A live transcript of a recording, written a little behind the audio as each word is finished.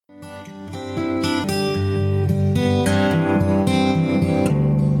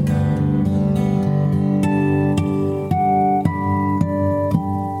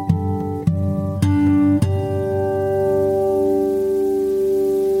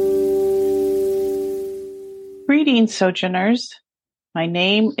Greetings, Sojourners. My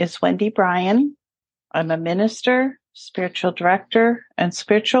name is Wendy Bryan. I'm a minister, spiritual director, and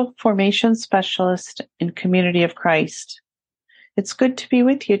spiritual formation specialist in Community of Christ. It's good to be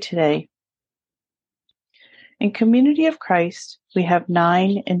with you today. In Community of Christ, we have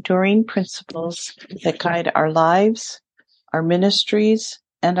 9 enduring principles that guide our lives, our ministries,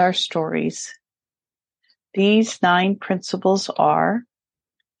 and our stories. These 9 principles are: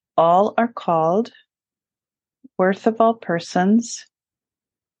 all are called, worth of all persons,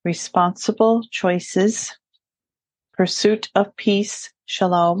 responsible choices, pursuit of peace,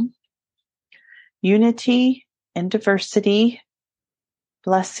 shalom, unity and diversity,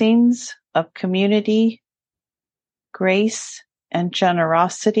 blessings of community, grace and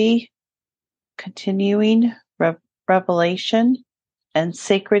generosity, continuing revelation, and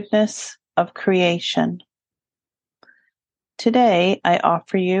sacredness of creation. Today, I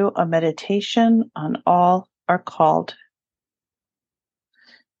offer you a meditation on all are called.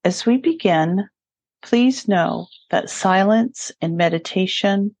 As we begin, please know that silence in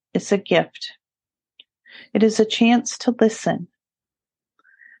meditation is a gift. It is a chance to listen.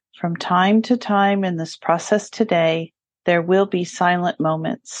 From time to time in this process today, there will be silent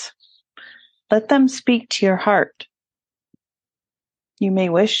moments. Let them speak to your heart. You may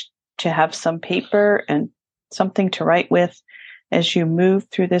wish to have some paper and something to write with as you move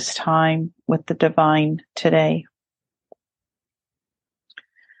through this time with the divine today.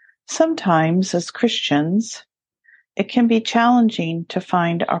 Sometimes, as Christians, it can be challenging to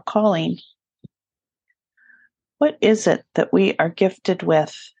find our calling. What is it that we are gifted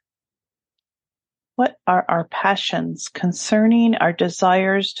with? What are our passions concerning our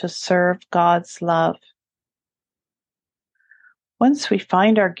desires to serve God's love? Once we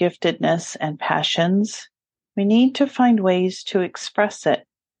find our giftedness and passions, we need to find ways to express it.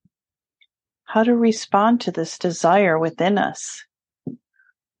 How to respond to this desire within us?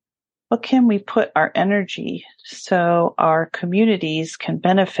 What can we put our energy so our communities can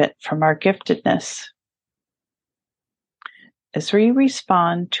benefit from our giftedness? As we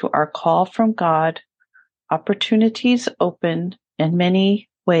respond to our call from God, opportunities open in many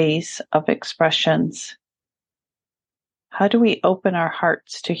ways of expressions. How do we open our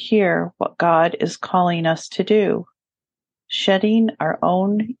hearts to hear what God is calling us to do, shedding our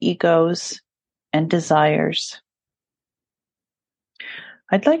own egos and desires?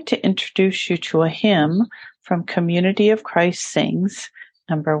 I'd like to introduce you to a hymn from Community of Christ Sings,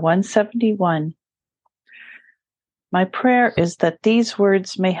 number 171. My prayer is that these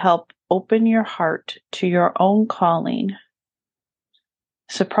words may help open your heart to your own calling.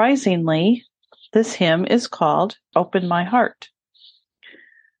 Surprisingly, this hymn is called Open My Heart.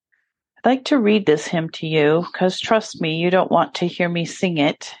 I'd like to read this hymn to you because, trust me, you don't want to hear me sing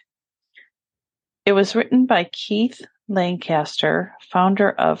it. It was written by Keith Lancaster,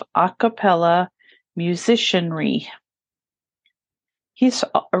 founder of a cappella musicianry. He's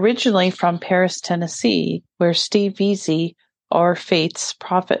originally from Paris, Tennessee, where Steve Veazey, our Faith's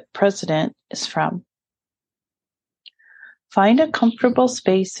prophet president, is from. Find a comfortable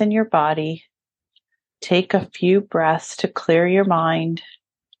space in your body. Take a few breaths to clear your mind.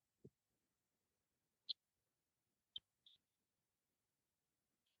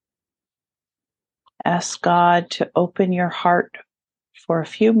 Ask God to open your heart for a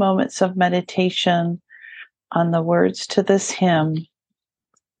few moments of meditation on the words to this hymn,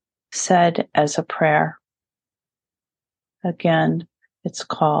 said as a prayer. Again, it's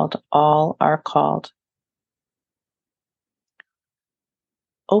called All Are Called.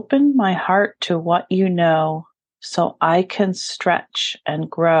 Open my heart to what you know, so I can stretch and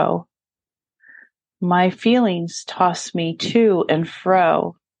grow. My feelings toss me to and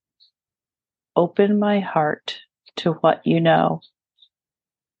fro. Open my heart to what you know.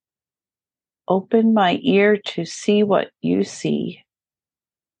 Open my ear to see what you see,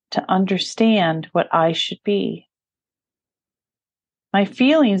 to understand what I should be. My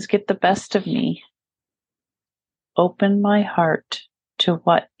feelings get the best of me. Open my heart to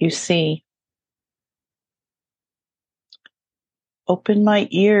what you see. Open my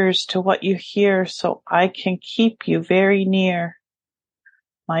ears to what you hear so I can keep you very near.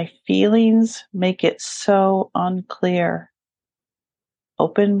 My feelings make it so unclear.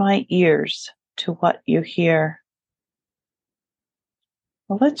 Open my ears to what you hear.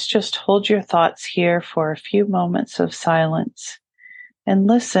 Well, let's just hold your thoughts here for a few moments of silence and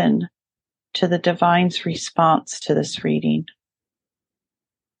listen to the divine's response to this reading.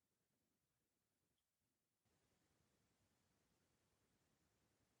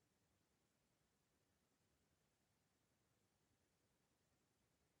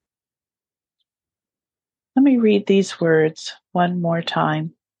 Let me read these words one more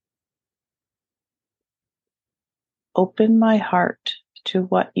time. Open my heart to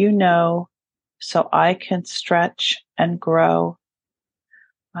what you know so I can stretch and grow.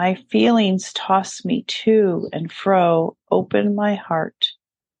 My feelings toss me to and fro. Open my heart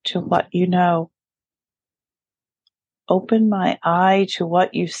to what you know. Open my eye to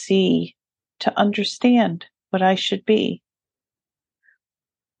what you see, to understand what I should be.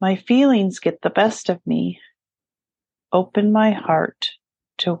 My feelings get the best of me. Open my heart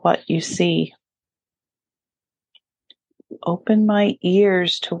to what you see. Open my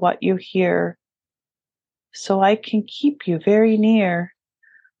ears to what you hear, so I can keep you very near.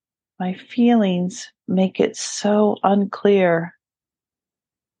 My feelings make it so unclear.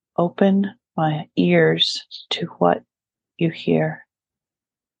 Open my ears to what you hear.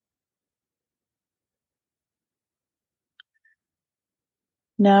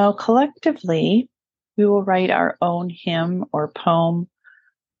 Now, collectively, we will write our own hymn or poem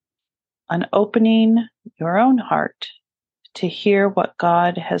on opening your own heart to hear what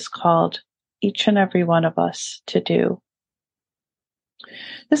God has called each and every one of us to do.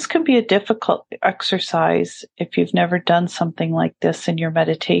 This can be a difficult exercise if you've never done something like this in your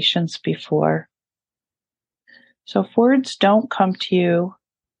meditations before. So if words don't come to you,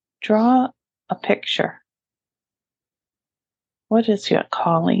 draw a picture. What is your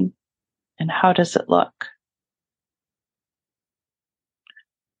calling and how does it look?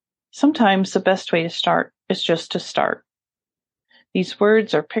 Sometimes the best way to start is just to start. These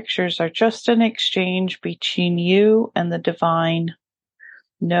words or pictures are just an exchange between you and the divine.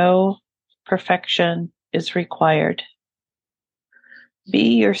 No perfection is required.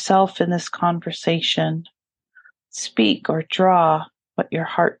 Be yourself in this conversation. Speak or draw what your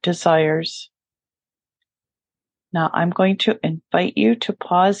heart desires. Now I'm going to invite you to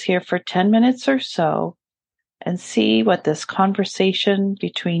pause here for 10 minutes or so and see what this conversation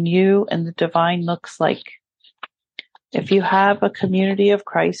between you and the divine looks like. If you have a Community of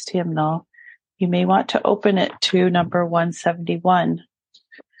Christ hymnal, you may want to open it to number 171.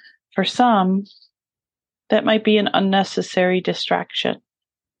 For some, that might be an unnecessary distraction.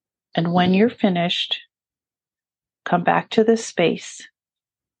 And when you're finished, come back to this space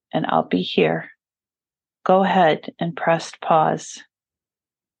and I'll be here. Go ahead and press pause.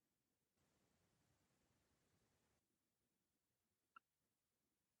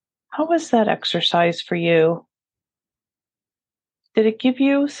 How was that exercise for you? Did it give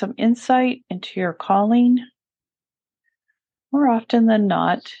you some insight into your calling? More often than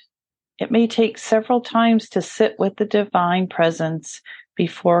not, it may take several times to sit with the divine presence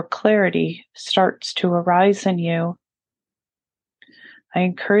before clarity starts to arise in you. I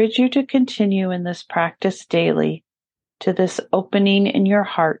encourage you to continue in this practice daily to this opening in your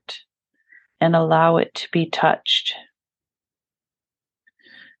heart and allow it to be touched.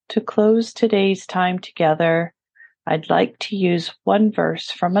 To close today's time together, I'd like to use one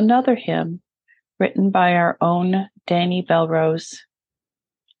verse from another hymn written by our own Danny Belrose.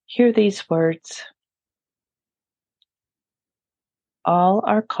 Hear these words. All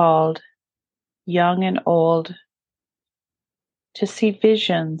are called, young and old, to see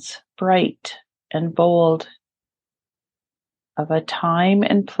visions bright and bold of a time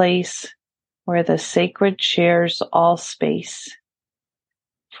and place where the sacred shares all space.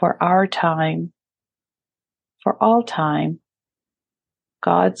 For our time, for all time,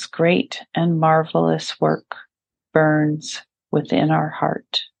 God's great and marvelous work burns within our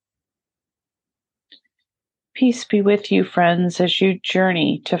heart. Peace be with you, friends, as you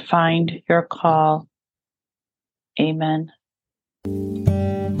journey to find your call. Amen. A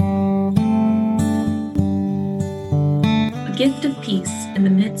gift of peace in the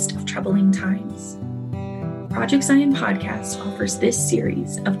midst of troubling times. Project Zion Podcast offers this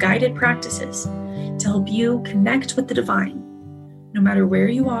series of guided practices to help you connect with the divine, no matter where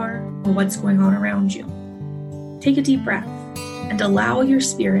you are or what's going on around you. Take a deep breath and allow your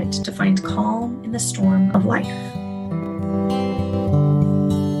spirit to find calm in the storm of life.